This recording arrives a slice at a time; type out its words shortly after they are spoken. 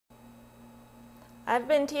I've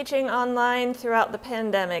been teaching online throughout the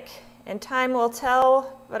pandemic, and time will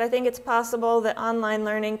tell, but I think it's possible that online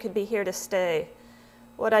learning could be here to stay.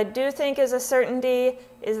 What I do think is a certainty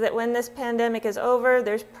is that when this pandemic is over,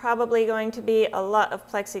 there's probably going to be a lot of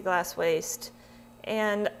plexiglass waste.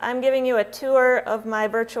 And I'm giving you a tour of my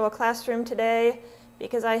virtual classroom today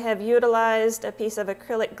because I have utilized a piece of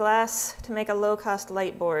acrylic glass to make a low-cost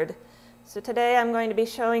lightboard. So today I'm going to be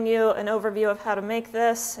showing you an overview of how to make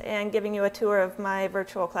this and giving you a tour of my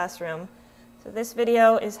virtual classroom. So this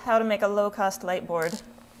video is how to make a low-cost lightboard.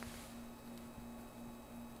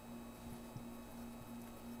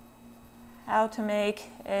 How to make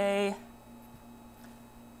a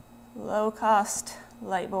low-cost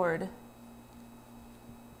lightboard.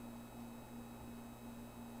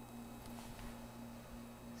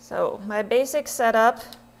 So my basic setup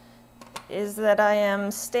is that I am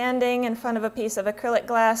standing in front of a piece of acrylic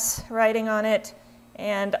glass, writing on it,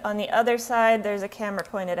 and on the other side there's a camera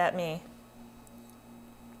pointed at me.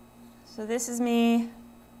 So this is me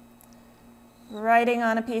writing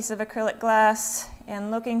on a piece of acrylic glass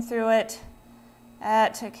and looking through it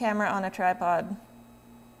at a camera on a tripod.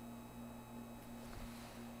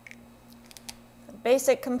 The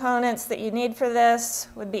basic components that you need for this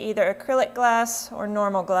would be either acrylic glass or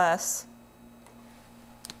normal glass.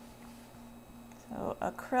 So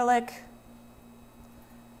acrylic,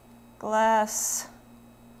 glass,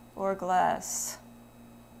 or glass.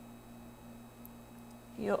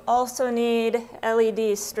 You also need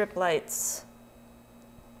LED strip lights.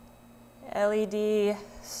 LED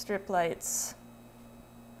strip lights.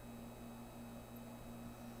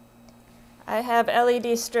 I have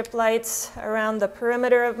LED strip lights around the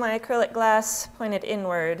perimeter of my acrylic glass pointed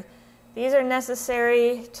inward. These are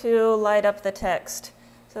necessary to light up the text.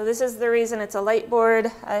 So this is the reason it's a lightboard.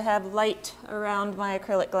 I have light around my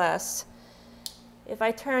acrylic glass. If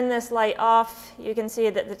I turn this light off, you can see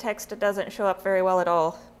that the text doesn't show up very well at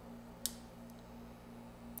all.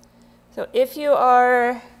 So if you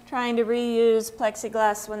are trying to reuse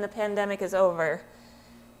plexiglass when the pandemic is over,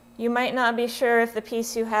 you might not be sure if the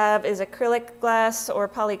piece you have is acrylic glass or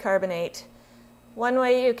polycarbonate. One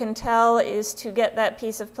way you can tell is to get that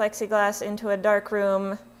piece of plexiglass into a dark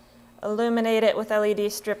room, illuminate it with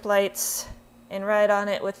LED strip lights, and write on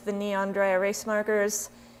it with the neon dry erase markers.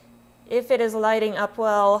 If it is lighting up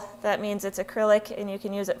well, that means it's acrylic and you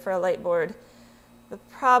can use it for a lightboard. The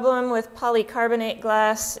problem with polycarbonate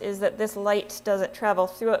glass is that this light doesn't travel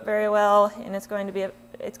through it very well, and it's going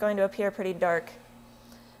to appear pretty dark.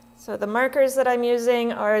 So the markers that I'm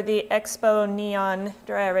using are the Expo neon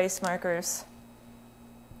dry erase markers.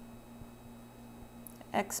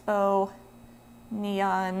 Expo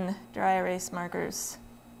neon dry erase markers.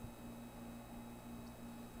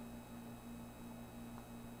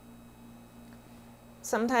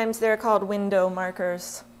 Sometimes they're called window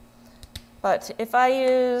markers. But if I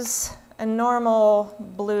use a normal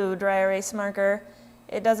blue dry erase marker,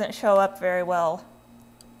 it doesn't show up very well.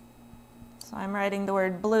 So I'm writing the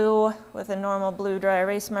word blue with a normal blue dry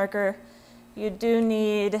erase marker. You do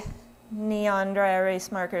need neon dry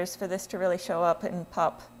erase markers for this to really show up and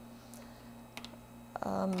pop.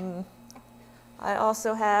 I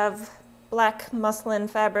also have black muslin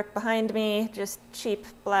fabric behind me, just cheap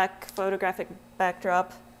black photographic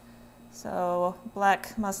backdrop. So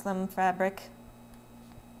black muslin fabric.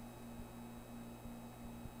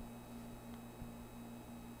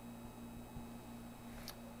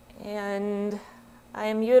 And I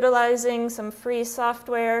am utilizing some free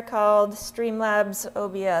software called StreamLabs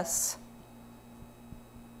OBS.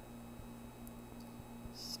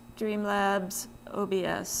 StreamLabs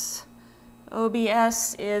OBS.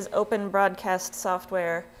 OBS is open broadcast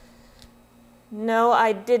software. No,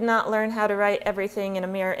 I did not learn how to write everything in a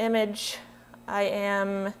mirror image. I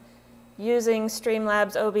am using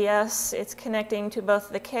StreamLabs OBS. It's connecting to both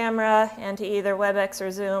the camera and to either WebEx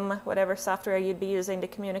or Zoom, whatever software you'd be using to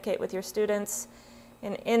communicate with your students.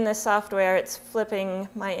 And in the software, it's flipping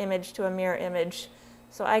my image to a mirror image.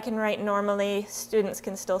 So I can write normally, students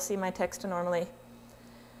can still see my text normally.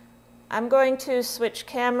 I'm going to switch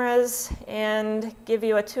cameras and give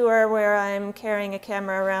you a tour where I'm carrying a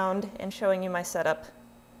camera around and showing you my setup.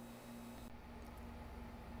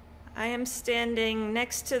 I am standing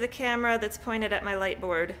next to the camera that's pointed at my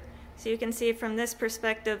lightboard. So you can see from this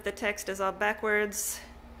perspective the text is all backwards,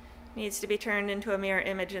 needs to be turned into a mirror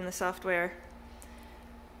image in the software.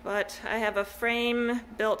 But I have a frame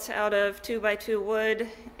built out of 2x2 wood,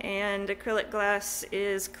 and acrylic glass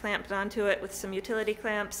is clamped onto it with some utility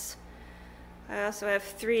clamps. I also have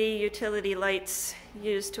 3 utility lights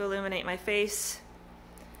used to illuminate my face.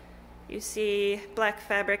 You see black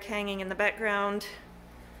fabric hanging in the background.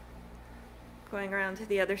 going around to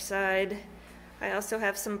the other side. I also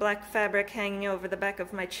have some black fabric hanging over the back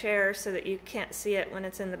of my chair so that you can't see it when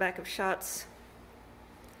it's in the back of shots.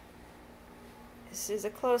 This is a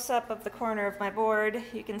close-up of the corner of my board.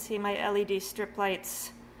 You can see my LED strip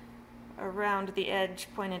lights around the edge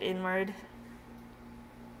pointed inward.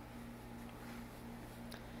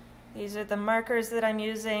 These are the markers that I'm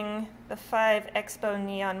using. The 5 Expo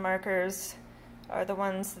neon markers are the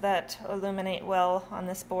ones that illuminate well on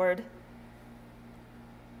this board.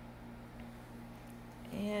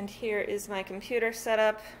 And here is my computer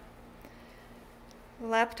setup.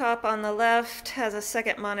 Laptop on the left has a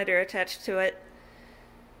second monitor attached to it.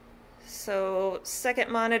 So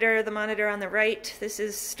second monitor, the monitor on the right, this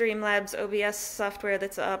is StreamLabs OBS software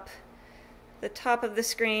that's up. The top of the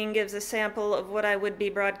screen gives a sample of what I would be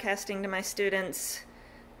broadcasting to my students.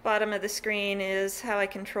 Bottom of the screen is how I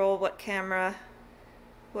control what camera,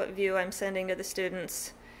 what view I'm sending to the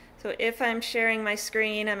students. So if I'm sharing my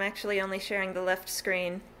screen, I'm actually only sharing the left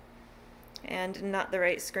screen and not the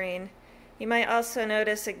right screen. You might also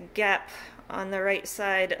notice a gap on the right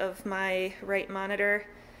side of my right monitor.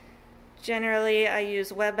 Generally, I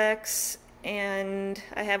use WebEx, and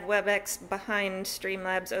I have WebEx behind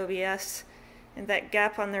StreamLabs OBS, and that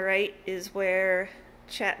gap on the right is where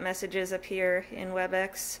chat messages appear in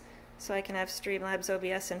WebEx, so I can have StreamLabs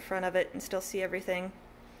OBS in front of it and still see everything.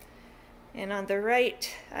 And on the right,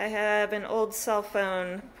 I have an old cell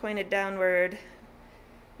phone pointed downward.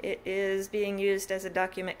 It is being used as a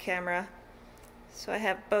document camera. So I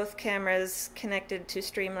have both cameras connected to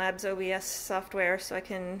StreamLabs OBS software so I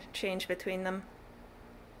can change between them.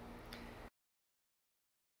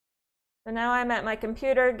 So now I'm at my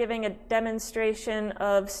computer giving a demonstration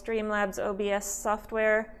of StreamLabs OBS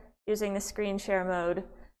software using the screen share mode.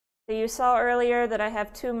 So you saw earlier that I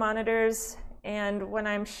have 2 monitors, and when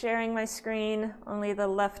I'm sharing my screen, only the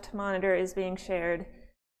left monitor is being shared.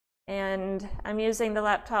 And I'm using the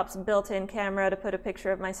laptop's built-in camera to put a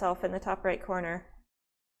picture of myself in the top right corner.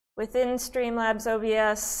 Within StreamLabs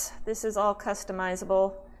OBS, this is all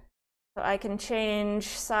customizable, so I can change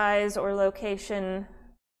size or location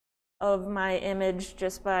of my image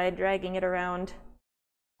just by dragging it around.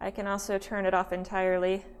 I can also turn it off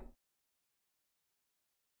entirely.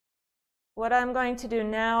 What I'm going to do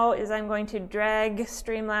now is I'm going to drag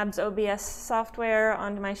StreamLabs OBS software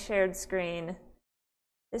onto my shared screen.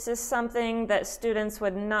 This is something that students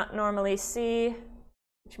would not normally see,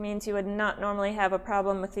 which means you would not normally have a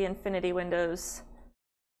problem with the infinity windows.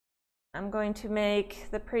 I'm going to make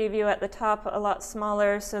the preview at the top a lot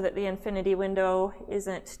smaller so that the infinity window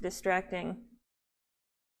isn't distracting.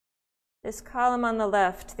 This column on the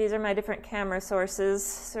left, these are my different camera sources.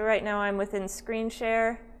 So right now I'm within screen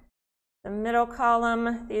share. The middle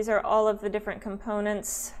column, these are all of the different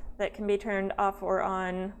components that can be turned off or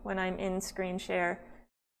on when I'm in screen share.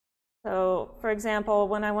 So, for example,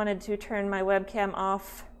 when I wanted to turn my webcam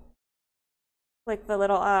off, click the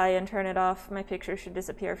little eye and turn it off, my picture should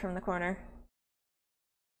disappear from the corner.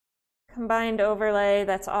 Combined overlay,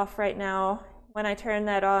 that's off right now. When I turn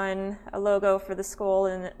that on, a logo for the school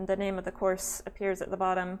and the name of the course appears at the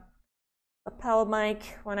bottom. Lapel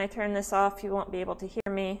mic, when I turn this off, you won't be able to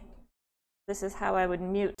hear me. This is how I would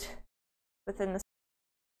mute within the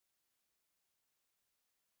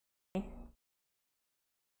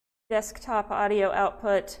desktop audio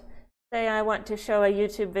output. Say I want to show a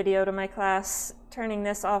YouTube video to my class, turning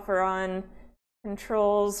this off or on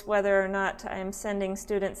controls whether or not I'm sending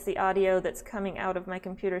students the audio that's coming out of my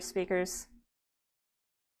computer speakers.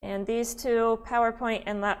 And these 2, PowerPoint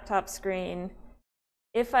and laptop screen.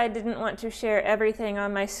 If I didn't want to share everything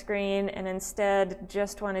on my screen and instead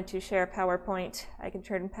just wanted to share PowerPoint, I could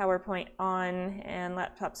turn PowerPoint on and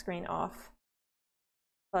laptop screen off.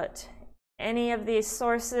 But any of these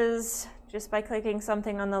sources, just by clicking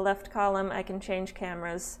something on the left column, I can change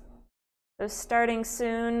cameras. So starting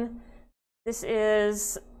soon, this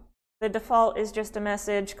is, the default is just a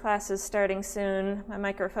message, class is starting soon. My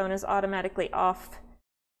microphone is automatically off,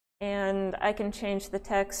 and I can change the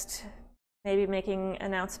text, maybe making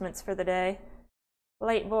announcements for the day.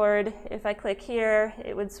 Lightboard, if I click here,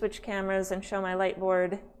 it would switch cameras and show my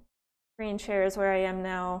Lightboard. Screen share is where I am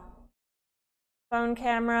now. Phone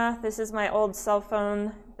camera, this is my old cell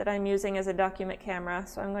phone that I'm using as a document camera,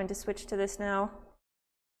 so I'm going to switch to this now.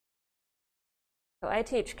 So I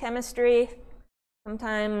teach chemistry.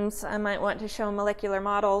 Sometimes I might want to show molecular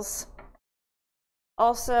models.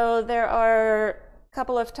 Also, there are a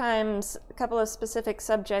couple of specific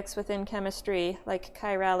subjects within chemistry, like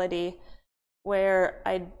chirality, where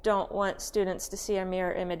I don't want students to see a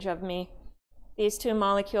mirror image of me. These 2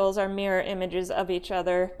 molecules are mirror images of each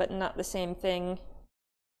other, but not the same thing.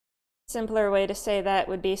 simpler way to say that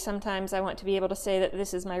would be sometimes I want to be able to say that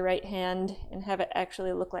this is my right hand and have it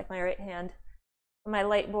actually look like my right hand. My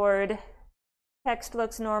Lightboard text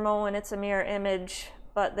looks normal when it's a mirror image,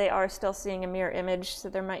 but they are still seeing a mirror image, so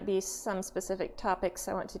there might be some specific topics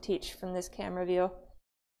I want to teach from this camera view.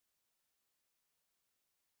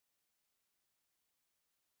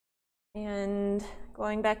 And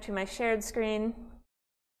going back to my shared screen,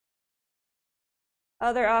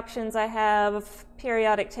 other options I have,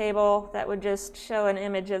 periodic table, that would just show an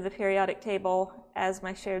image of the periodic table as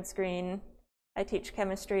my shared screen. I teach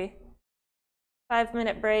chemistry.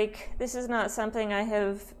 5-minute break. This is not something I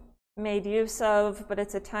have made use of, but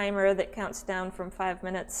it's a timer that counts down from 5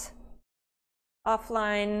 minutes.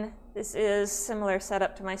 Offline, this is similar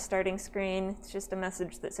setup to my starting screen. It's just a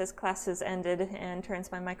message that says class has ended and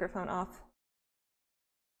turns my microphone off.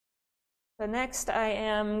 So next I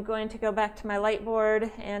am going to go back to my Lightboard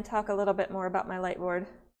and talk a little bit more about my Lightboard.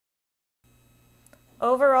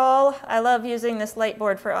 Overall, I love using this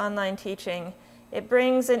Lightboard for online teaching. It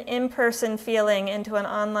brings an in-person feeling into an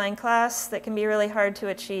online class that can be really hard to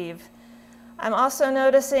achieve. I'm also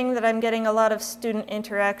noticing that I'm getting a lot of student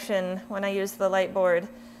interaction when I use the Lightboard.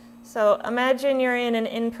 So imagine you're in an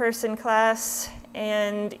in-person class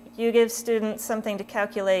and you give students something to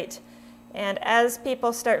calculate. And as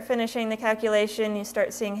people start finishing the calculation, you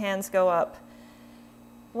start seeing hands go up.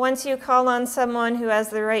 Once you call on someone who has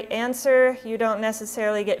the right answer, you don't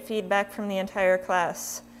necessarily get feedback from the entire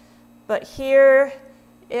class. But here,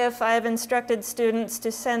 if I've instructed students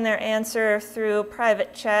to send their answer through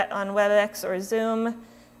private chat on WebEx or Zoom,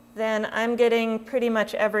 then I'm getting pretty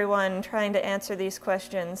much everyone trying to answer these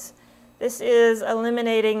questions. This is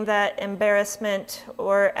eliminating that embarrassment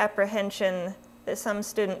or apprehension that some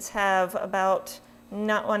students have about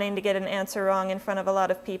not wanting to get an answer wrong in front of a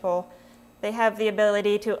lot of people. They have the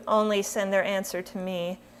ability to only send their answer to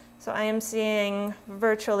me. So I am seeing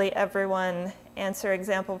virtually everyone answer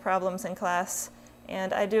example problems in class,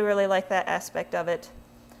 and I do really like that aspect of it.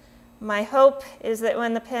 My hope is that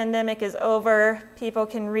when the pandemic is over, people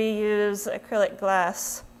can reuse acrylic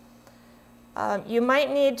glass. You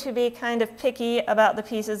might need to be kind of picky about the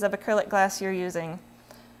pieces of acrylic glass you're using.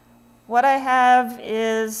 What I have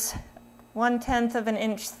is 1/10 of an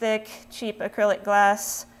inch thick, cheap acrylic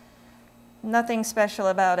glass. Nothing special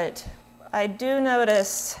about it. I do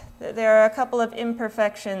notice that there are a couple of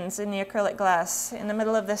imperfections in the acrylic glass. In the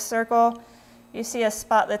middle of this circle, you see a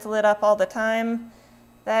spot that's lit up all the time.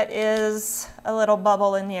 That is a little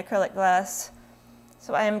bubble in the acrylic glass.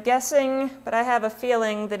 So I am guessing, but I have a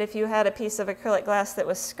feeling that if you had a piece of acrylic glass that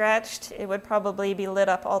was scratched, it would probably be lit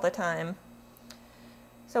up all the time.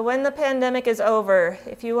 So when the pandemic is over,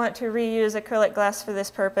 if you want to reuse acrylic glass for this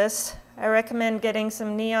purpose, I recommend getting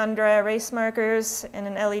some neon dry erase markers and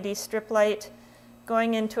an LED strip light,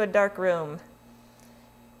 going into a dark room.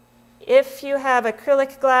 If you have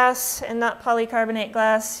acrylic glass and not polycarbonate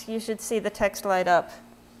glass, you should see the text light up.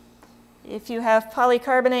 If you have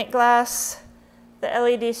polycarbonate glass, the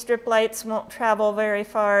LED strip lights won't travel very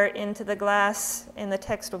far into the glass and the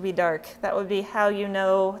text will be dark. That would be how you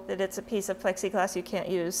know that it's a piece of plexiglass you can't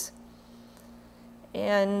use.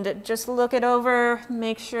 And just look it over,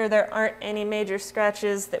 make sure there aren't any major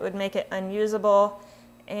scratches that would make it unusable,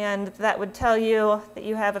 and that would tell you that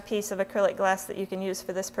you have a piece of acrylic glass that you can use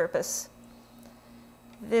for this purpose.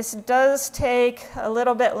 This does take a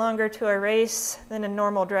little bit longer to erase than a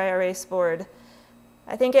normal dry erase board.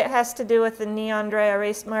 I think it has to do with the neon dry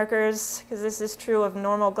erase markers, because this is true of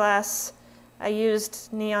normal glass. I used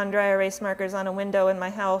neon dry erase markers on a window in my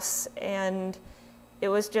house, and it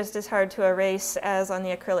was just as hard to erase as on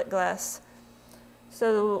the acrylic glass.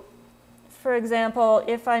 So, for example,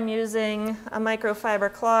 if I'm using a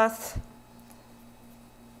microfiber cloth,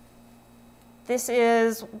 this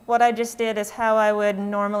is what I just did is how I would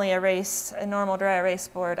normally erase a normal dry erase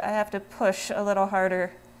board. I have to push a little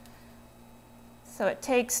harder. So it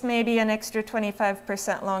takes maybe an extra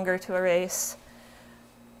 25% longer to erase.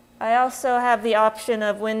 I also have the option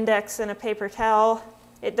of Windex and a paper towel.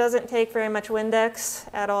 It doesn't take very much Windex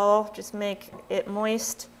at all, just make it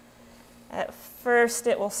moist. At first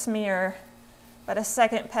it will smear, but a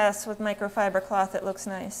second pass with microfiber cloth it looks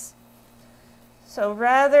nice. So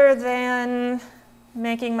rather than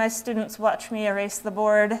making my students watch me erase the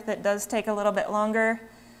board that does take a little bit longer,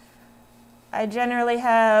 I generally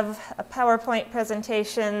have a PowerPoint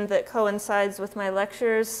presentation that coincides with my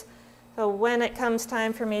lectures. So when it comes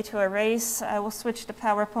time for me to erase, I will switch to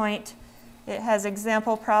PowerPoint. It has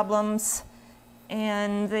example problems,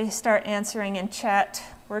 and they start answering in chat,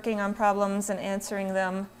 working on problems and answering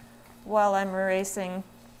them while I'm erasing.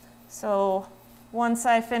 So once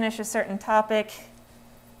I finish a certain topic,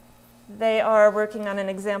 They are working on an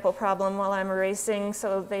example problem while I'm erasing,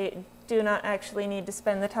 so they do not actually need to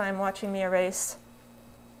spend the time watching me erase.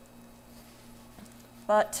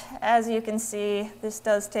 But as you can see, this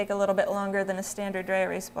does take a little bit longer than a standard dry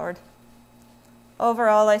erase board.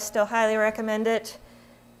 Overall, I still highly recommend it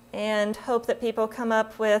and hope that people come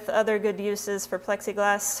up with other good uses for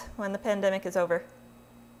plexiglass when the pandemic is over.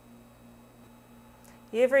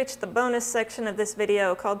 You've reached the bonus section of this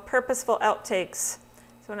video called Purposeful Outtakes.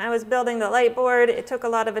 So when I was building the Lightboard, it took a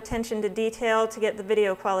lot of attention to detail to get the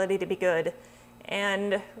video quality to be good.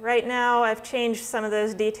 And right now I've changed some of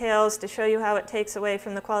those details to show you how it takes away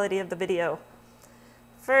from the quality of the video.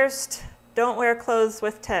 First, don't wear clothes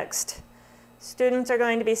with text. Students are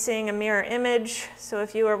going to be seeing a mirror image, so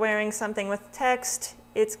if you are wearing something with text,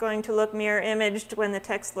 it's going to look mirror imaged when the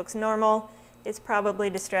text looks normal. It's probably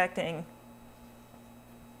distracting.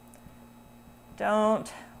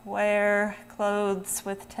 Don't wear clothes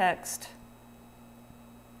with text.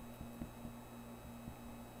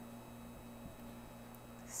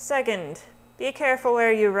 Second, be careful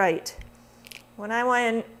where you write. When I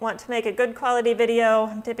want to make a good quality video,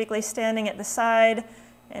 I'm typically standing at the side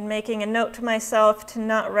and making a note to myself to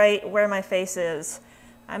not write where my face is.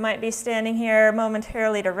 I might be standing here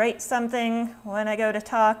momentarily to write something. When I go to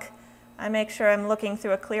talk, I make sure I'm looking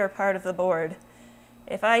through a clear part of the board.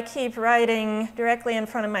 If I keep writing directly in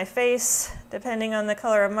front of my face, depending on the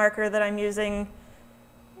color of marker that I'm using,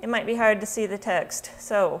 it might be hard to see the text.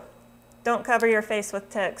 So don't cover your face with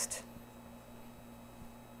text.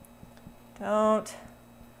 Don't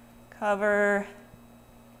cover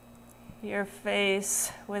your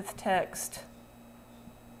face with text.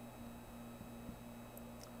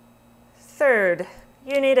 Third,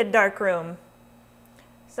 you need a dark room.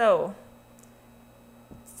 So,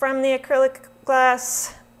 from the acrylic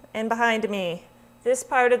glass and behind me, this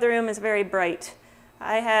part of the room is very bright.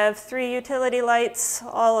 I have 3 utility lights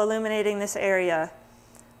all illuminating this area.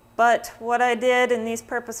 But what I did in these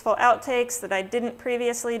purposeful outtakes that I didn't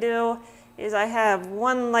previously do is I have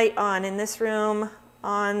 1 light on in this room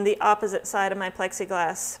on the opposite side of my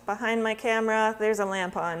plexiglass. Behind my camera, there's a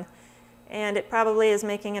lamp on, and it probably is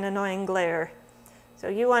making an annoying glare. So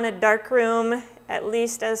you want a dark room, at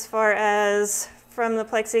least as far as from the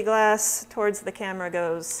plexiglass towards the camera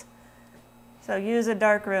goes. So use a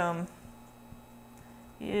dark room.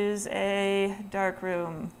 Use a dark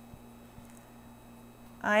room.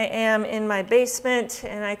 I am in my basement,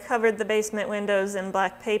 and I covered the basement windows in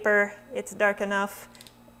black paper. It's dark enough,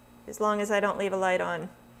 as long as I don't leave a light on.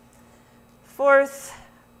 Fourth,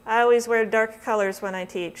 I always wear dark colors when I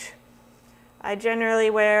teach. I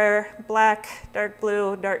generally wear black, dark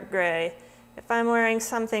blue, dark gray. If I'm wearing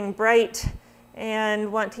something bright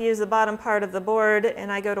and want to use the bottom part of the board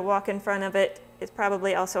and I go to walk in front of it, it's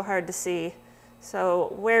probably also hard to see.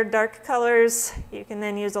 So wear dark colors. You can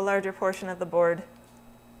then use a larger portion of the board.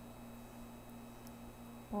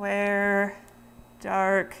 Wear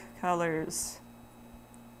dark colors.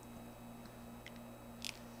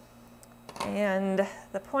 And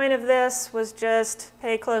the point of this was just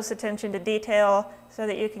pay close attention to detail so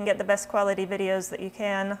that you can get the best quality videos that you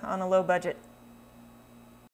can on a low budget.